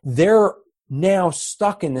that they're now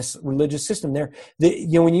stuck in this religious system.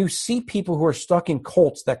 When you see people who are stuck in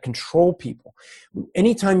cults that control people,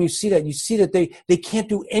 anytime you see that they can't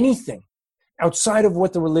do anything outside of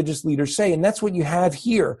what the religious leaders say. And that's what you have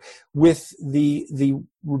here with the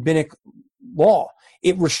rabbinic law.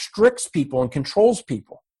 It restricts people and controls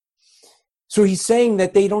people. So he's saying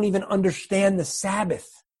that they don't even understand the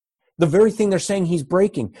Sabbath. the very thing they're saying he's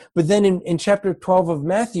breaking. But then in chapter 12 of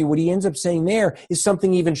Matthew, what he ends up saying there is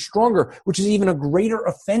something even stronger, which is even a greater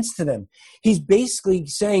offense to them. He's basically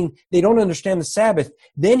saying they don't understand the Sabbath.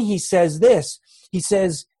 Then he says this. He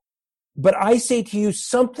says, but I say to you,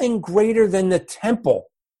 something greater than the temple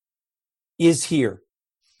is here.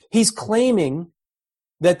 He's claiming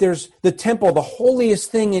that there's the temple, the holiest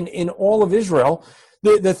thing in all of Israel,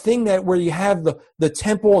 the thing that where you have the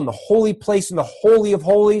temple and the holy place and the Holy of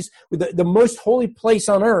Holies, the most holy place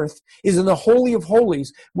on earth is in the Holy of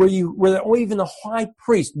Holies, where even the high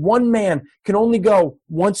priest, one man, can only go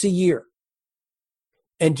once a year.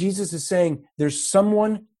 And Jesus is saying there's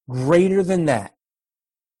someone greater than that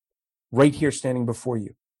right here standing before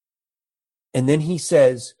you. And then he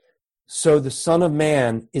says, so the Son of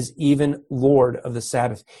Man is even Lord of the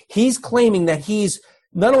Sabbath. He's claiming that he's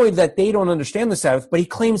not only that they don't understand the Sabbath, but he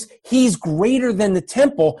claims he's greater than the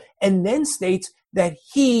temple, and then states that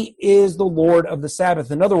he is the Lord of the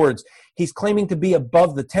Sabbath. In other words, he's claiming to be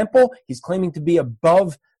above the temple. He's claiming to be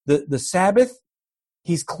above the Sabbath.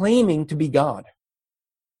 He's claiming to be God.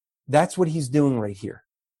 That's what he's doing right here.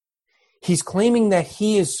 He's claiming that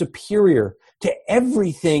he is superior to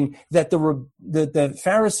everything that the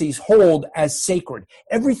Pharisees hold as sacred,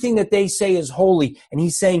 everything that they say is holy, and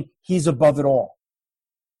he's saying he's above it all.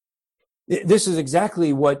 This is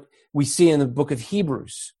exactly what we see in the book of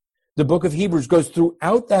Hebrews. The book of Hebrews goes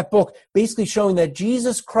throughout that book, basically showing that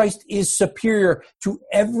Jesus Christ is superior to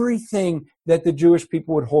everything that the Jewish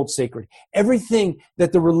people would hold sacred, everything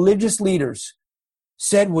that the religious leaders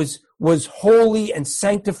said was holy and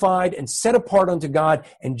sanctified and set apart unto God,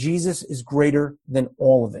 and Jesus is greater than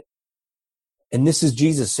all of it. And this is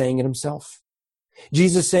Jesus saying it himself.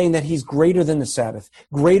 Jesus saying that he's greater than the Sabbath,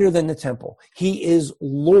 greater than the temple. He is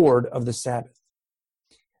Lord of the Sabbath.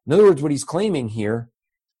 In other words, what he's claiming here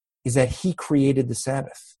is that he created the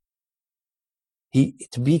Sabbath.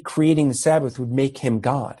 To be creating the Sabbath would make him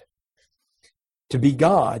God. To be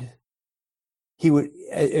God,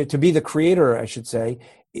 to be the creator, I should say,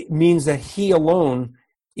 it means that he alone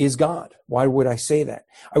is God. Why would I say that?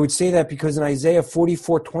 I would say that because in Isaiah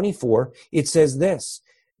 44:24, it says this.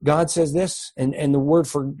 God says this, and the word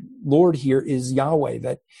for Lord here is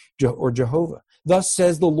Yahweh, or Jehovah. Thus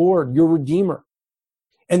says the Lord, your Redeemer,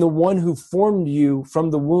 and the one who formed you from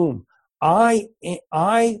the womb. I,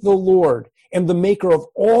 the Lord, am the maker of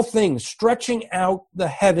all things, stretching out the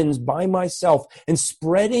heavens by myself and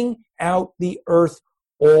spreading out the earth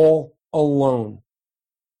all alone.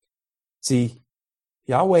 See,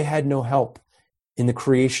 Yahweh had no help in the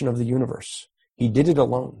creation of the universe. He did it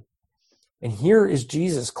alone. And here is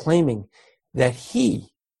Jesus claiming that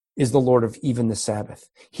he is the Lord of even the Sabbath.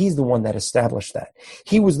 He's the one that established that.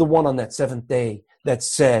 He was the one on that seventh day that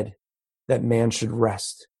said that man should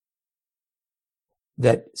rest.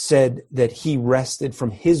 That said that he rested from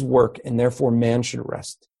his work and therefore man should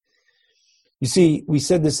rest. You see, we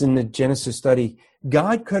said this in the Genesis study.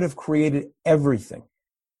 God could have created everything.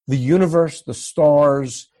 The universe, the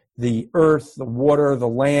stars, the earth, the water, the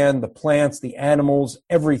land, the plants, the animals,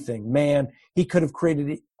 everything, man. He could have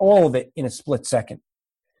created all of it in a split second.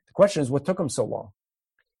 The question is, what took him so long?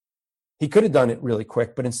 He could have done it really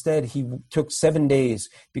quick, but instead he took 7 days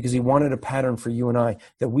because he wanted a pattern for you and I,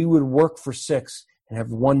 that we would work for 6 and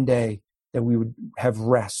have one day that we would have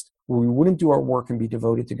rest, where we wouldn't do our work and be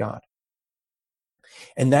devoted to God.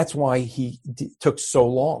 And that's why he took so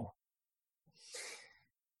long.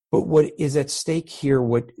 But what is at stake here,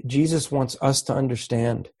 what Jesus wants us to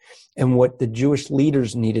understand, and what the Jewish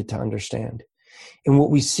leaders needed to understand, and what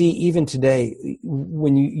we see even today,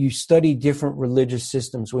 when you study different religious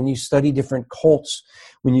systems, when you study different cults,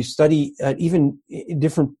 when you study even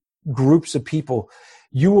different groups of people,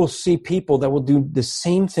 you will see people that will do the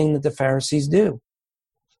same thing that the Pharisees do.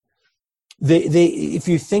 If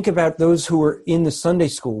you think about those who are in the Sunday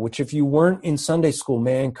school, which if you weren't in Sunday school,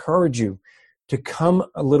 may I encourage you to come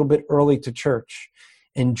a little bit early to church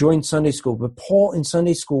and join Sunday school. But Paul in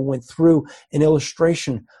Sunday school went through an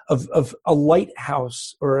illustration of a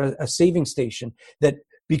lighthouse or a saving station, that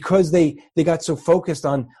because they got so focused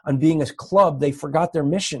on being a club, they forgot their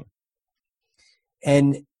mission.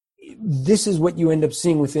 And this is what you end up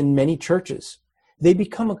seeing within many churches. They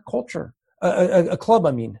become a culture, a club,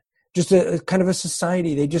 just a kind of a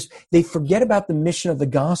society. They forget about the mission of the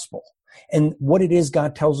gospel and what it is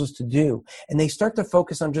God tells us to do. And they start to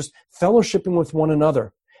focus on just fellowshipping with one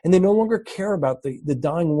another. And they no longer care about the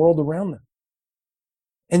dying world around them.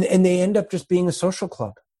 And they end up just being a social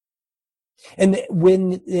club. And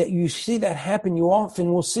when you see that happen, you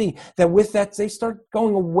often will see that with that, they start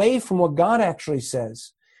going away from what God actually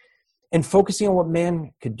says and focusing on what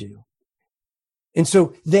man could do. And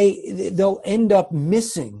so they'll end up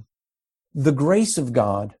missing the grace of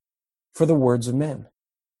God for the words of men.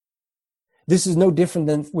 This is no different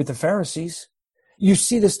than with the Pharisees. You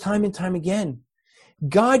see this time and time again.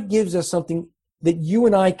 God gives us something that you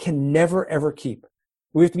and I can never, ever keep.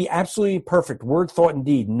 We have to be absolutely perfect, word, thought, and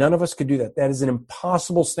deed. None of us could do that. That is an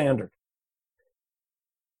impossible standard.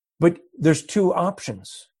 But there's two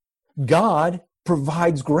options. God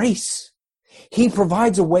provides grace. He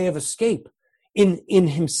provides a way of escape in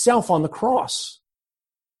himself on the cross.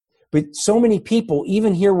 But so many people,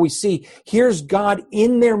 even here we see, here's God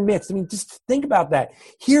in their midst. I mean, just think about that.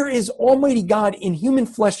 Here is Almighty God in human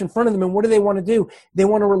flesh in front of them, and what do they want to do? They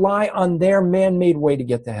want to rely on their man-made way to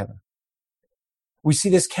get to heaven. We see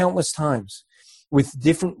this countless times with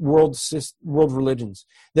different world religions,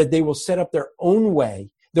 that they will set up their own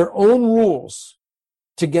way, their own rules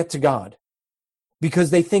to get to God,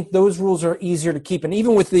 because they think those rules are easier to keep. And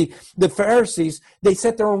even with the Pharisees, they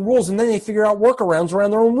set their own rules, and then they figure out workarounds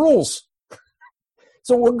around their own rules.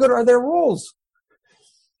 So what good are their rules?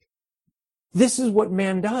 This is what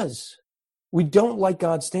man does. We don't like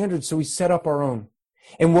God's standards, so we set up our own.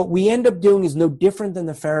 And what we end up doing is no different than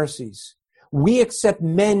the Pharisees. We accept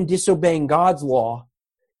men disobeying God's law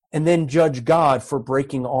and then judge God for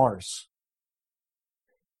breaking ours.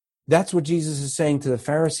 That's what Jesus is saying to the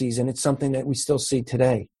Pharisees, and it's something that we still see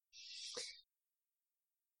today.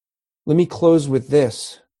 Let me close with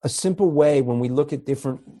this. A simple way when we look at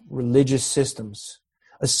different religious systems,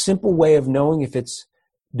 a simple way of knowing if it's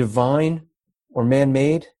divine or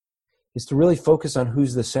man-made is to really focus on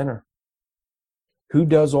who's the center. Who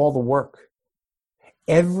does all the work?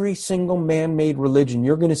 Every single man-made religion,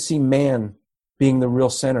 you're going to see man being the real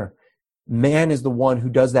center. Man is the one who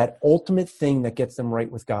does that ultimate thing that gets them right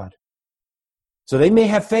with God. So they may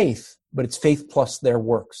have faith, but it's faith plus their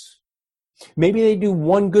works. Maybe they do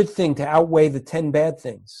one good thing to outweigh the 10 bad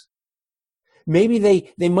things. Maybe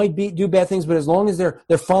they might do bad things, but as long as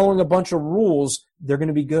they're following a bunch of rules, they're going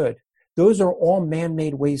to be good. Those are all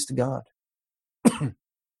man-made ways to God.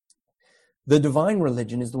 The divine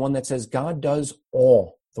religion is the one that says God does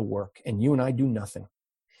all the work, and you and I do nothing.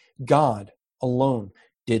 God alone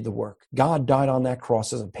did the work. God died on that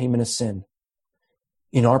cross as a payment of sin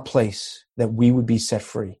in our place that we would be set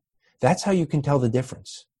free. That's how you can tell the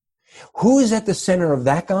difference. Who is at the center of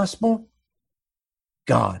that gospel?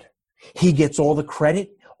 God. He gets all the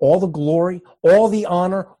credit, all the glory, all the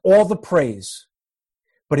honor, all the praise.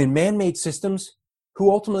 But in man-made systems,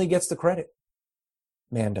 who ultimately gets the credit?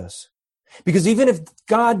 Man does. Because even if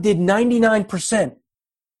God did 99%,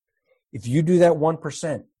 if you do that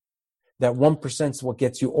 1%, that 1% is what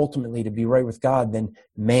gets you ultimately to be right with God, then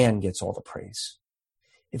man gets all the praise.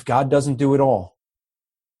 If God doesn't do it all,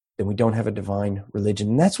 then we don't have a divine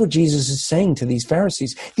religion. And that's what Jesus is saying to these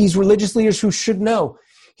Pharisees, these religious leaders who should know.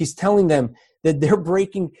 He's telling them that they're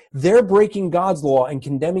breaking God's law and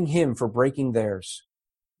condemning him for breaking theirs.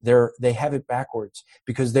 They have it backwards,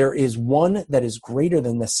 because there is one that is greater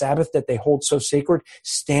than the Sabbath that they hold so sacred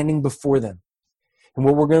standing before them. And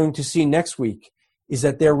what we're going to see next week is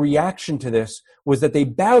that their reaction to this was that they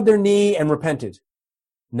bowed their knee and repented.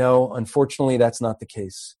 No, unfortunately, that's not the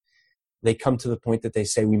case. They come to the point that they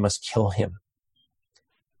say we must kill him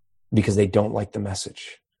because they don't like the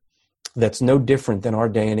message. That's no different than our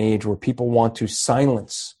day and age, where people want to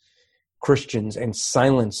silence Christians and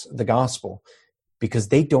silence the gospel because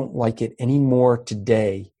they don't like it any more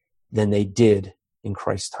today than they did in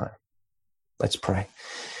Christ's time. Let's pray.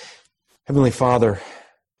 Heavenly Father,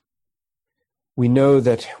 we know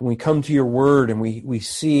that when we come to your word and we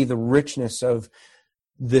see the richness of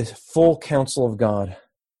the full counsel of God,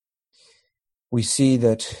 we see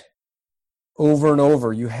that over and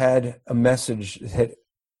over you had a message that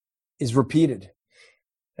is repeated.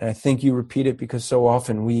 And I think you repeat it because so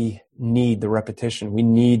often we need the repetition. We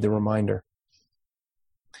need the reminder.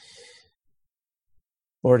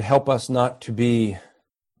 Lord, help us not to be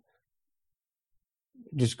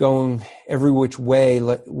just going every which way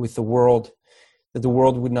with the world, that the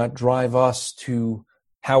world would not drive us to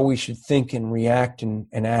how we should think and react and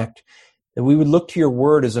act, that we would look to your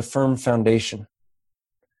word as a firm foundation.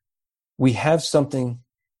 We have something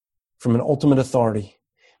from an ultimate authority.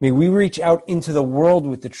 May we reach out into the world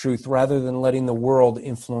with the truth rather than letting the world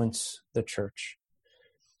influence the church.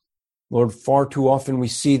 Lord, far too often we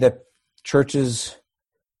see that churches,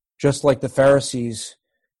 just like the Pharisees,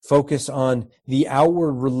 focus on the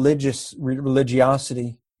outward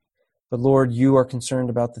religiosity. But Lord, you are concerned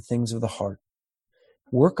about the things of the heart.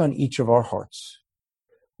 Work on each of our hearts.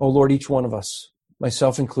 Oh Lord, each one of us,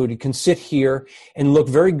 myself included, can sit here and look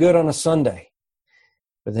very good on a Sunday.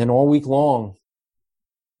 But then all week long,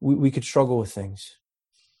 we could struggle with things.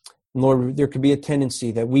 And Lord, there could be a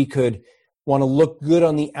tendency that we could want to look good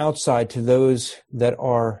on the outside to those that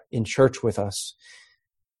are in church with us.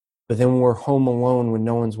 But then when we're home alone, when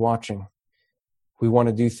no one's watching, we want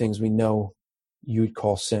to do things we know you'd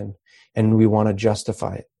call sin, and we want to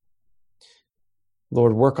justify it.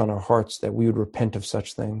 Lord, work on our hearts that we would repent of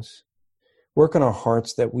such things. Work on our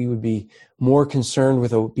hearts that we would be more concerned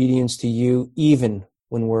with obedience to you, even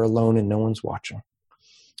when we're alone and no one's watching.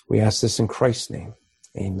 We ask this in Christ's name.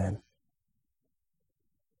 Amen.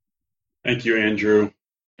 Thank you, Andrew.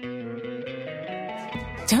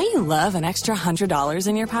 Don't you love an extra $100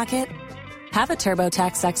 in your pocket? Have a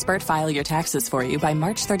TurboTax expert file your taxes for you by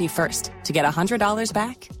March 31st to get $100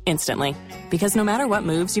 back instantly. Because no matter what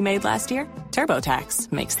moves you made last year,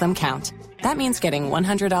 TurboTax makes them count. That means getting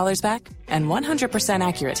 $100 back and 100%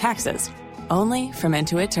 accurate taxes, only from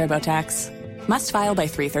Intuit TurboTax. Must file by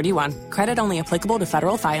 3/31. Credit only applicable to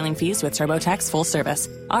federal filing fees with TurboTax full service.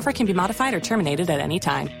 Offer can be modified or terminated at any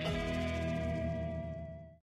time.